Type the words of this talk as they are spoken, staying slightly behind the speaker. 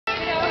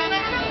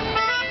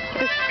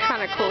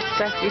kind of cool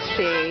stuff you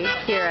see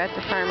here at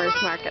the farmer's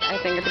market. I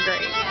think it's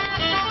great.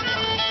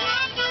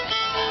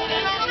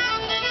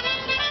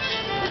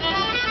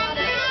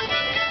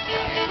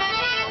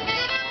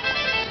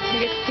 You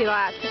get to see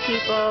lots of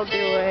people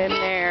doing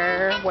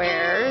their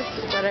wares,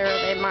 whatever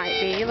they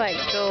might be, like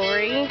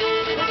jewelry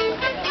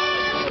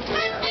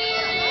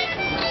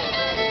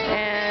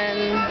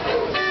and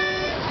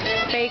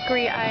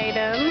bakery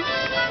items.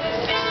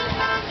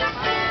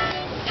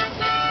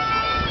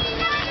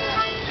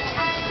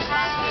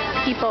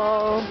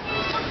 People,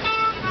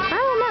 I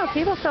don't know,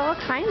 people sell all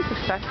kinds of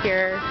stuff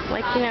here,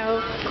 like, you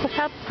know,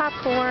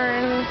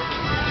 popcorn,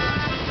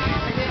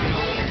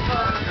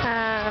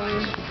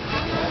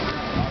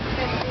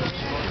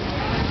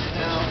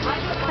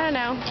 I don't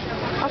know,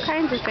 all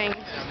kinds of things,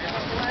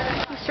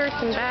 t-shirts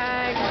and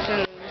bags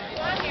and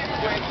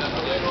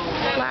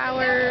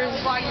flowers,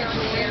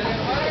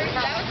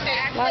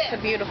 lots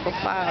of beautiful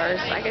flowers.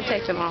 I could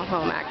take them all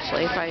home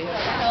actually if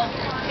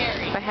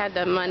I had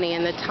the money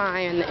and the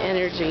time and the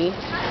energy.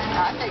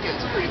 I think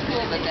it's pretty cool.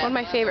 One of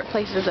my favorite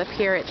places up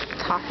here, it's the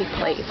Toffee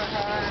Place.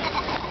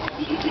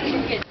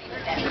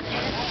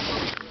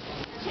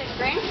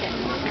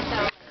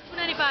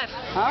 $2.95.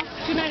 Huh?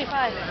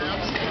 $2.95.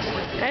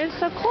 And it's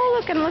so cool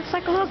looking. Looks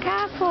like a little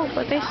castle,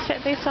 but they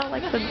sell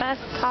like the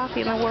best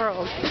coffee in the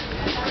world.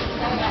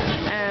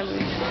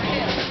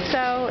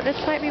 So this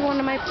might be one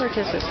of my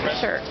purchases for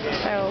sure.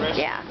 So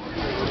yeah.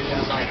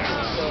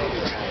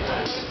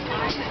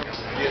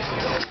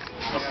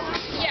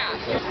 Yeah.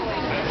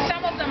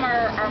 Some of them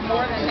are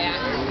more than that.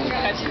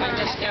 Because I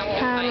just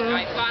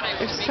I thought I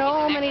was there's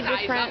so many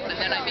different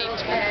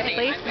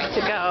places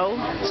to go.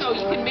 So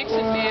you can mix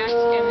and match,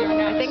 and they're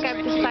not. I think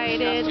I've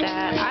decided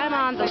that I'm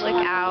on the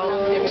lookout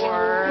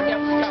for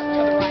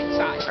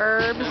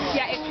herbs.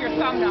 Yeah, it's your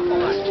thumb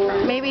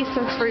knuckle. Maybe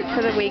some fruit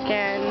for the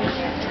weekend.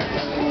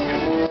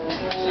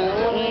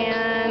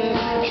 And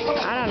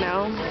I don't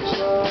know.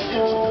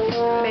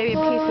 Maybe a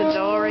piece of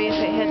jewelry if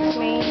it hits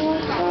me.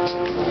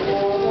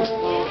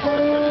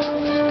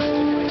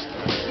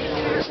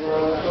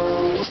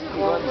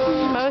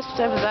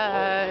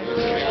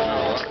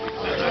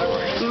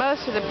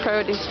 Most of the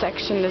produce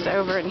section is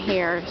over in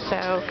here,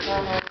 so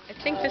I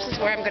think this is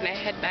where I'm going to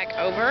head back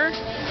over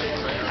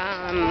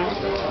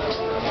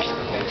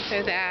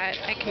so that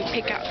I can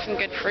pick out some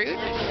good fruit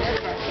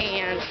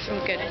and some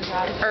good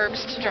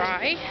herbs to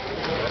dry.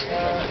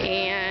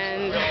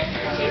 And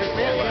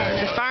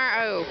the farm,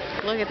 oh,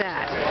 look at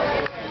that.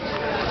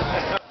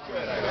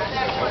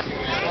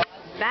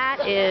 That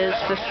is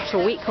the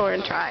sweet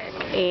corn tribe,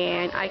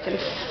 and I can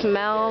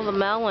smell the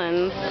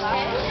melons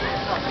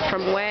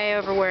from way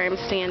over where I'm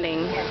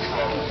standing.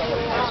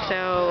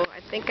 So I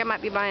think I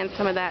might be buying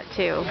some of that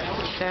too.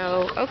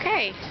 So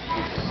okay,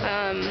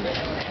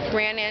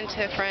 ran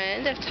into a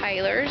friend of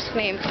Tyler's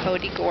named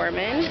Cody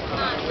Gorman,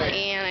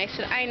 and I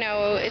said, I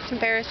know it's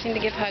embarrassing to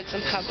give hugs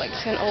in public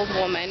to an old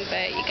woman,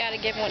 but you got to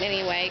give one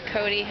anyway.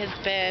 Cody has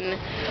been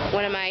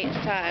one of my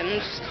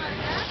sons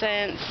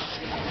since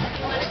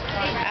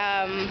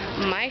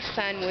my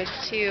son was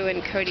 2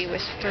 and Cody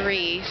was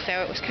 3,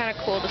 so it was kind of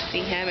cool to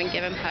see him and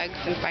give him hugs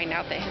and find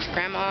out that his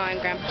grandma and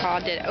grandpa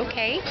did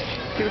okay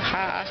through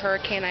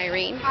Hurricane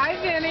Irene. Hi,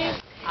 Vinny.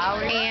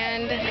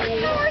 And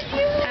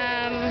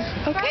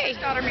okay,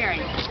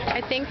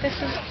 I think this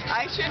is,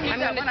 I'm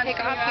going to take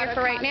off here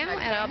for right now,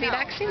 and I'll be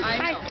back soon.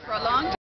 Bye.